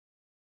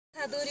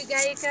दोहोरी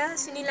गायिका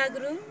सुनिला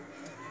गुरुङ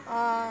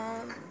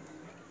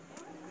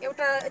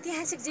एउटा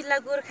ऐतिहासिक जिल्ला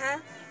गोर्खा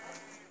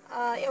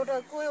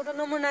एउटा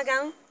नमुना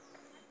गाउँ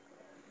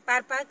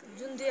पारपाक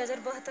जुन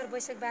 2072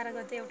 वैशाख 12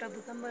 गते एउटा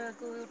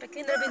भूकम्पको एउटा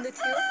केन्द्रबिन्दु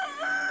थियो।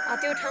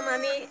 त्यो ठाउँमा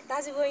हामी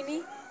दाजुबहिनी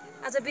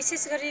आज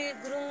विशेष गरी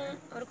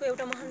गुरुङहरूको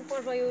एउटा महान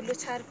पर्व यो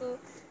लोछारको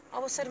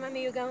अवसरमा हामी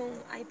यो गाउँ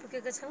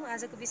आइपुगेका छौँ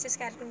आजको विशेष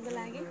कार्यक्रमको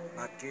लागि।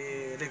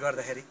 भाग्यले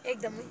गर्दाखेरि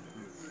एकदमै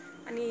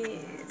अनि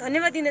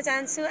धन्यवाद दिन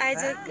चाहन्छु।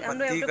 आयोजक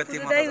हाम्रो एउटा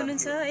हृदय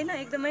हुनुहुन्छ हैन,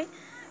 एकदमै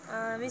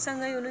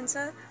हामीसँगै हुनुहुन्छ,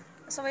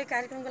 सबै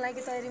कार्यक्रमको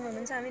लागि तयारीमा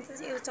हुनुहुन्छ। हामी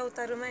यो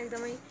चौतारोमा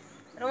एकदमै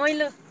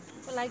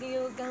रमाइलोको लागि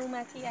यो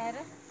गाउँमाथि आएर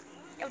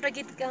एउटा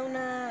गीत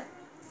गाउने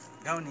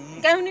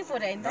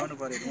पर्यो हैन,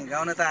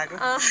 गाउन त आएको।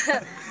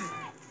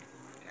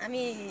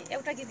 हामी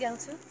एउटा गीत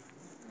गाउँछु।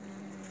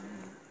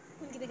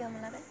 कुन गीत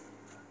गाउँला र?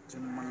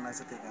 जुन मन लाग्छ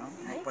त्यही गाउँ,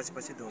 पछि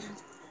पछि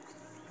दोहोरिन्छ।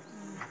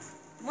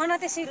 मन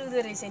त्यसै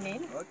रुँदो रहेछ नि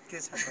हैन। ओके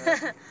छ।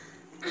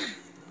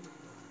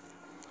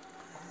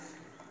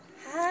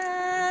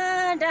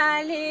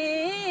 डाले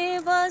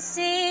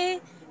बसे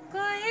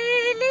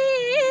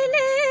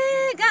कोइलीले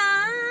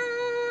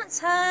गाउँछ,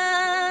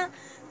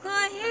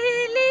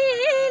 कोइलीले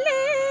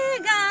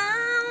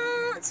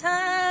गाउँछ,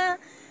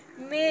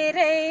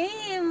 मेरै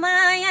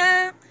माया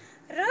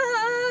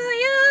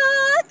रोयो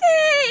कि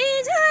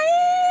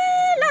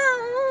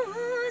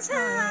झैलाउँछ,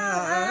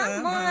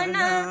 मन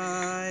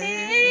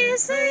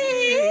त्यसै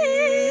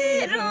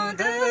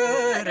रुँदो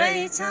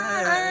रहेछ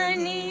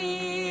नि।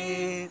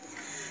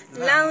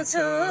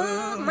 लाउँछु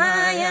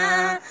माया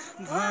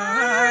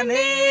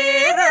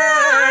भनेर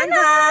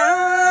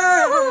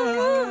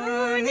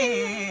नहुने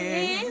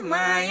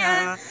माया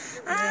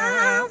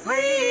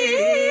आफै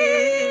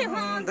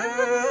हुँदो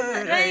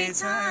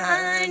रहेछ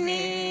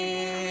नि।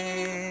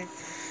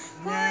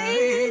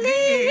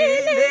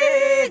 कोइलीले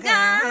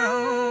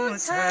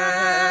गाउँछ,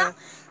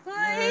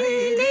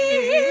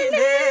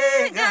 कोइलीले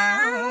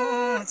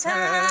गाउँछ,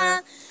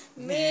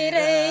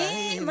 मेरै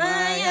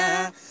माया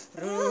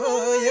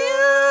रोयो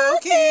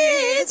कि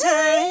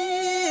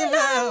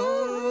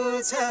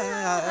झैलाउँछ,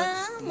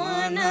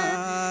 मन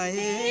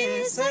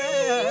यसै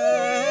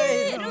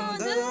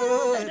रुँदो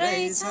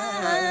रहेछ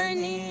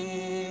नि।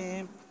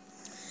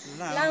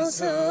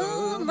 लाउँछु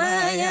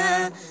माया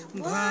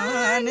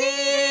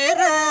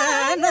भनेर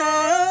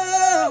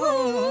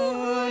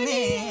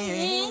नहुने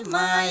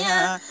माया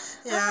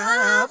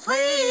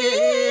आफै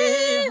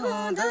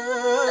हुँदो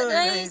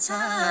रहेछ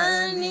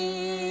नि।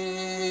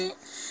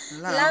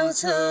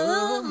 लाउँछु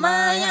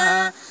माया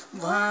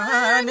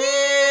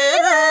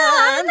भनेर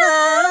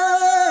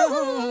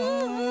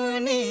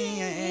नहुने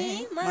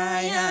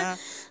माया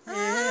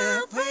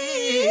आफै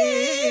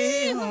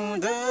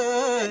हुँदो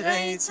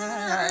रहेछ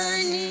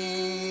नि।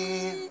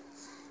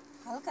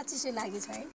 हल्का चिसो लागेछ है।